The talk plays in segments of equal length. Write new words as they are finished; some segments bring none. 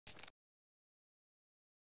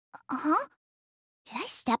Uh-huh. Did I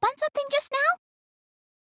step on something just now?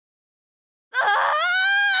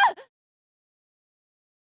 Ah!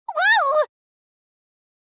 Whoa!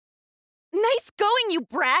 Nice going, you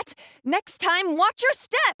brat! Next time, watch your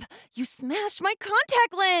step! You smashed my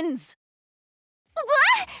contact lens!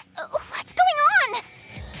 What? What's going on?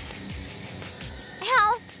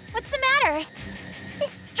 Al, what's the matter?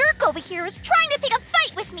 This jerk over here is trying to pick a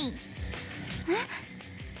fight with me. Huh?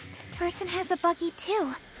 This person has a buggy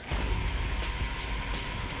too.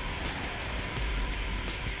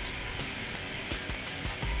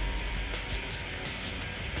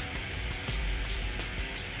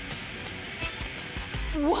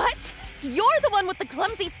 What? You're the one with the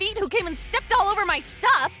clumsy feet who came and stepped all over my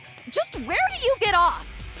stuff! Just where do you get off?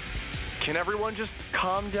 Can everyone just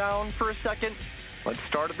calm down for a second? Let's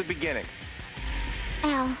start at the beginning.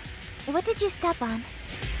 Al, what did you step on?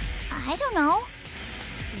 I don't know.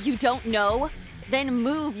 You don't know? Then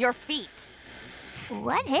move your feet.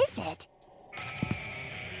 What is it?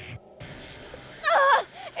 Ah!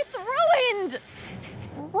 It's ruined!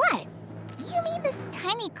 What? You mean this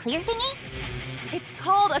tiny clear thingy? It's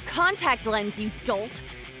called a contact lens, you dolt.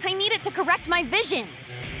 I need it to correct my vision.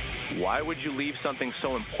 Why would you leave something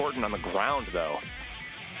so important on the ground, though?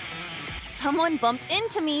 Someone bumped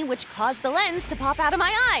into me, which caused the lens to pop out of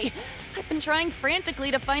my eye. I've been trying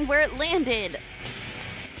frantically to find where it landed.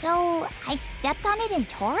 So, I stepped on it and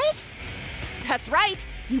tore it? That's right.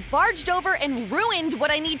 You barged over and ruined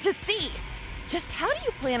what I need to see. Just how do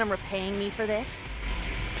you plan on repaying me for this?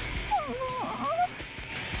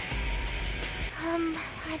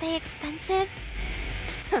 Are they expensive?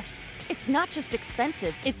 It's not just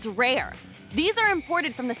expensive, it's rare. These are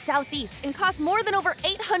imported from the southeast and cost more than over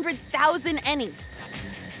 800,000 eni.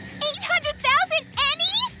 800,000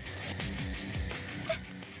 eni?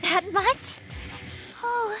 That much?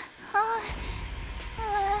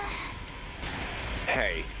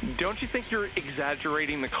 Hey, don't you think you're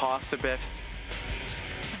exaggerating the cost a bit?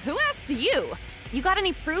 Who asked you? You got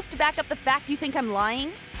any proof to back up the fact you think I'm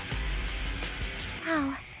lying?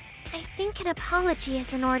 Al, I think an apology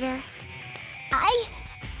is in order.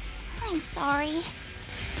 I'm sorry.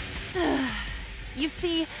 You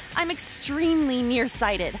see, I'm extremely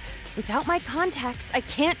nearsighted. Without my contacts, I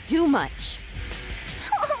can't do much.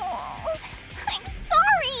 Oh, I'm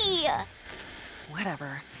sorry!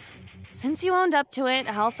 Whatever. Since you owned up to it,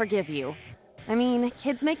 I'll forgive you. I mean,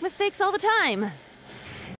 kids make mistakes all the time.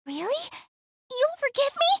 Really? You'll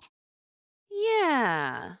forgive me?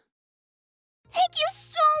 Yeah. Thank you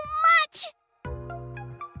so much!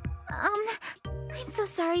 I'm so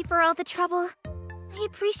sorry for all the trouble. I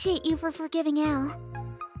appreciate you for forgiving Al.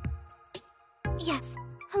 Yes,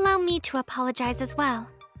 allow me to apologize as well.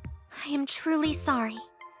 I am truly sorry.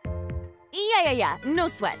 Yeah, no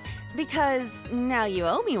sweat. Because now you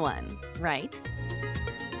owe me one, right?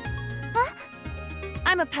 Huh?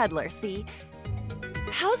 I'm a peddler, see?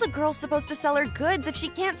 How's a girl supposed to sell her goods if she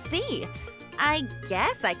can't see? I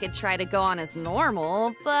guess I could try to go on as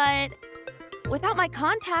normal, but without my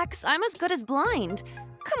contacts, I'm as good as blind.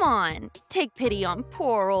 Come on, take pity on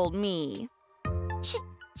poor old me.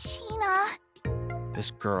 Sheena...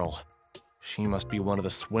 This girl, she must be one of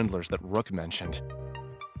the swindlers that Rook mentioned.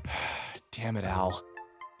 Damn it, Al.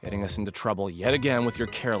 Getting us into trouble yet again with your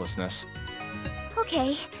carelessness.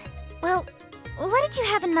 Okay, well, what did you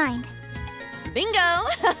have in mind? Bingo!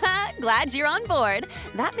 Glad you're on board.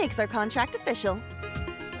 That makes our contract official.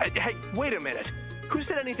 Hey, wait a minute. Who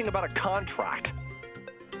said anything about a contract?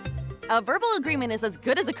 A verbal agreement is as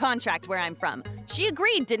good as a contract where I'm from. She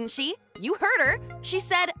agreed, didn't she? You heard her. She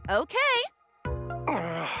said, okay.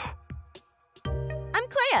 I'm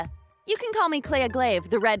Clea. You can call me Clea Glaive,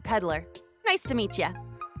 the Red Peddler. Nice to meet ya.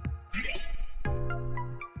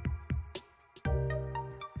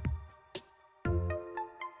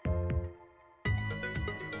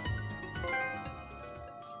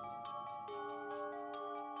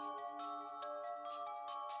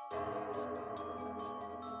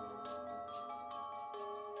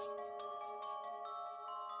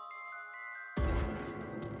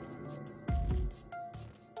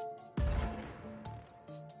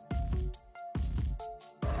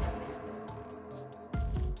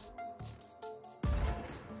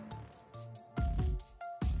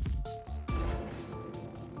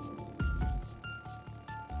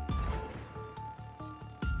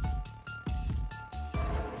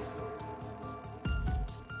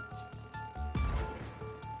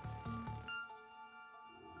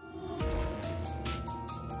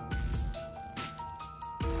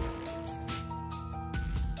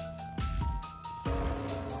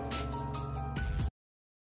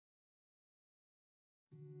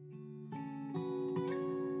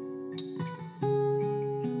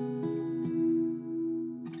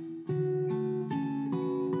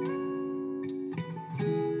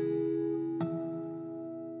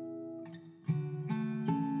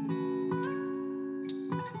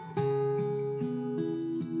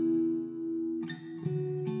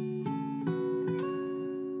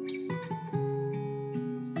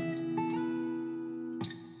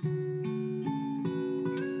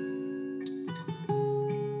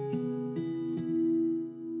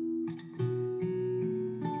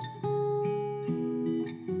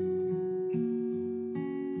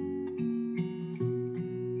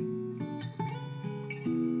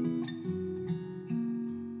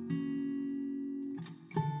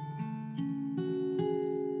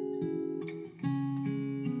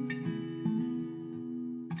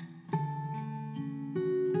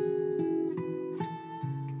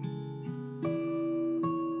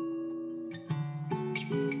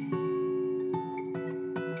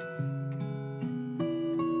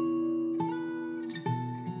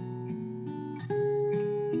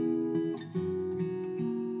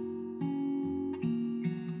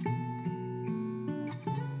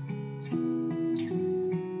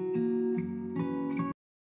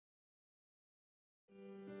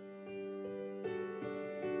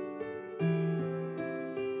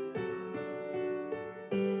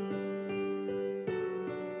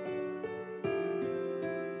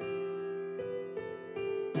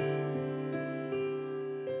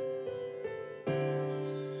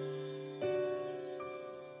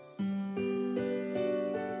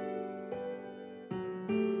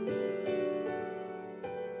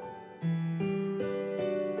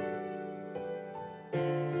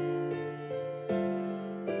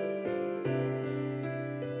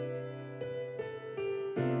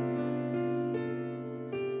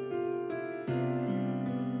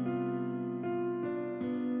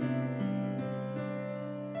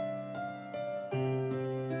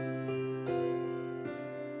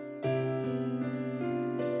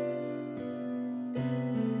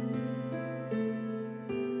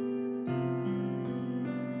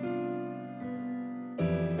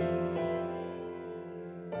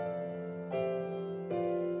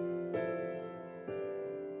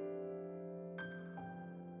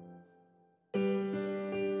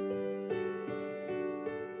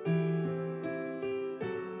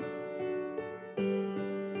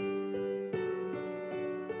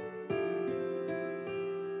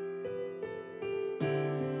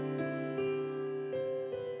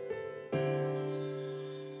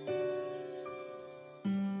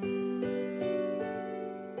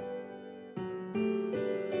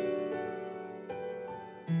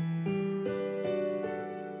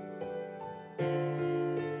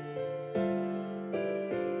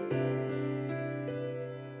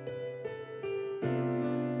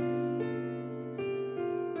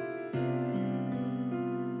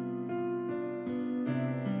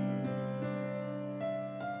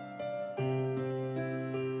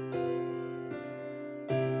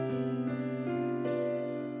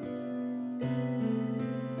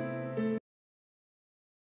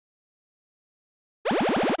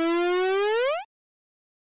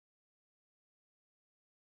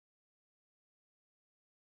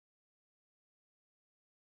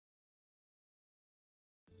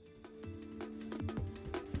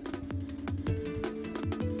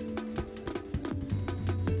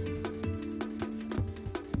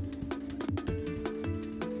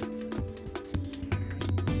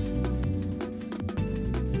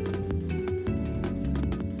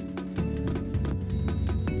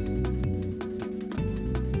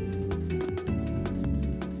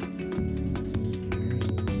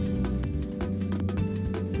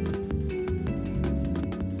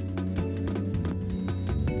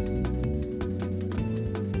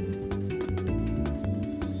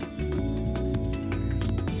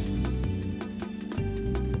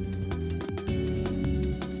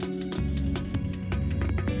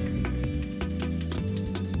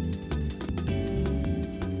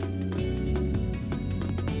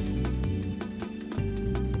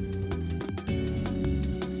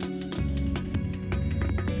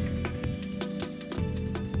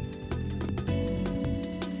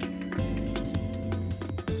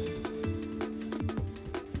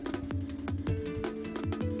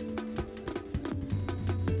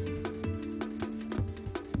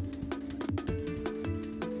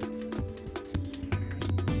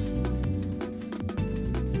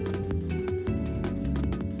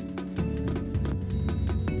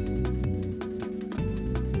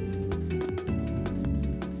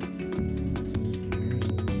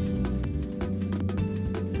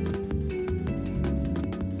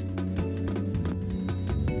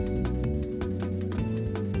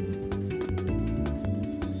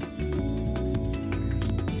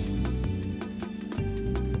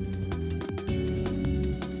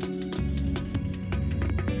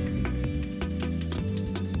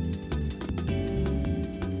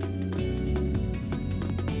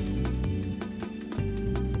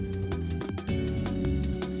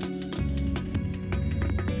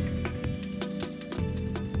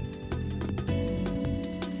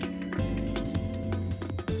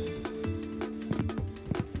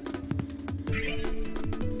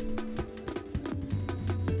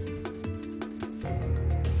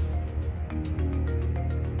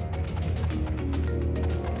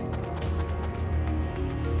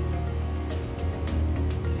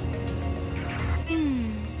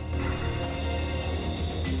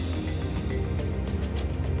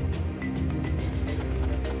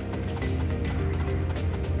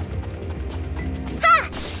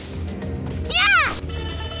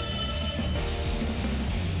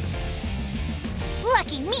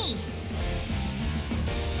 asking me.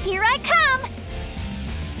 Here I come!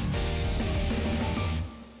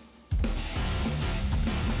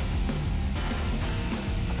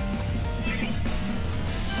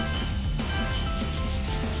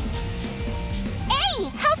 Hey,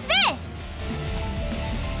 how's this?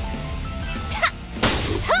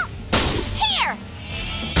 Here!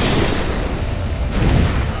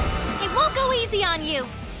 It won't go easy on you.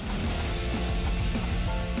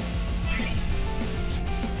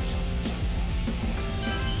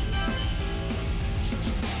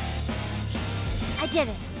 I did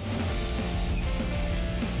it.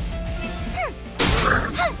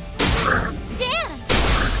 Damn!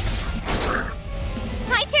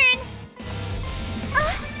 My turn.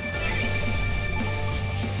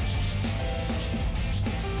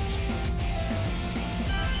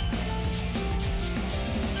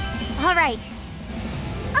 All right.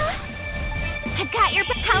 I've got your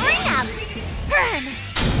powering up. Burn.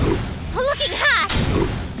 Looking hot.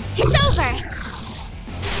 It's over.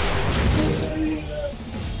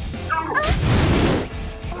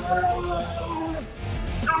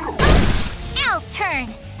 Al's turn.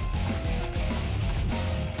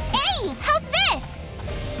 Hey, how's this?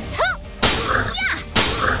 Yeah,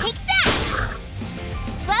 take that.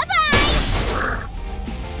 Bye-bye.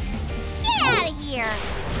 Get out of here.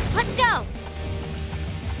 Let's go!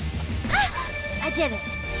 I did it.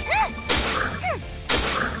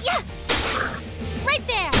 Yeah! Right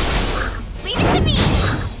there! Leave it to me.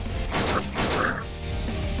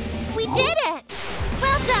 We did it.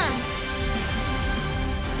 Well done!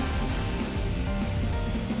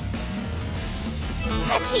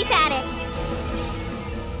 Let's keep at it.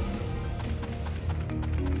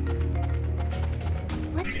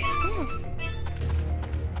 What's this?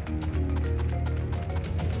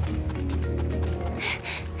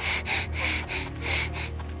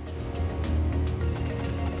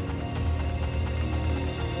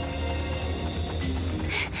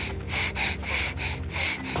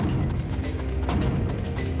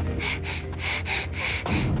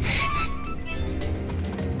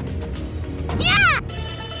 Yeah!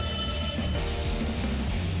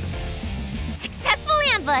 Successful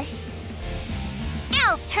ambush.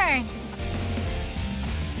 Al's turn.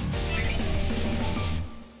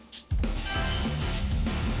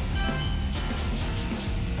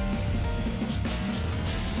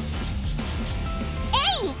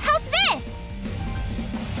 Hey, how's this?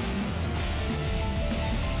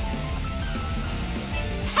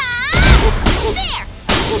 Ha! There!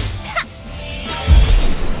 Ha!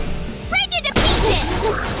 Break it to pieces!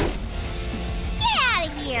 Get out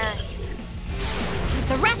of here!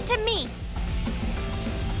 The rest to me!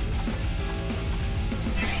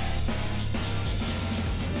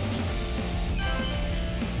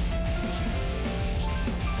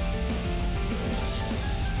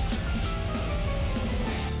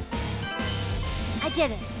 I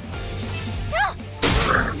did it.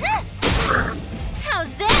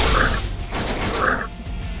 How's this?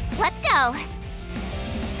 Let's go.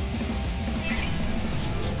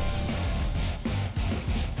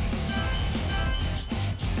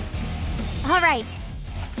 All right.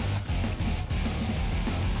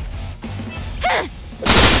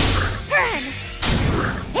 Burn!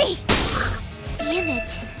 Hey! The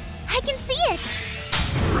image. I can see it.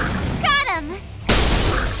 Got him.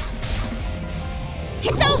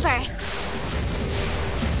 It's over.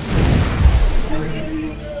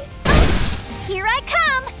 Here I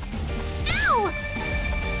come. Ow!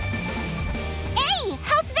 Hey,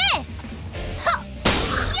 how's this? Huh.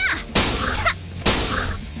 Yeah! Ha.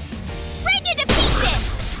 Break it to pieces!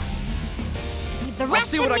 Leave the I'll rest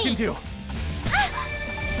see to what me! I can do.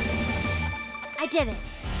 I did it.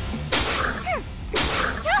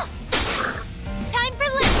 Time for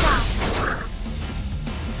liftoff!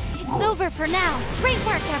 It's over for now. Great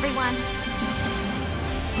work, everyone!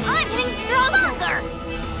 I'm getting stronger!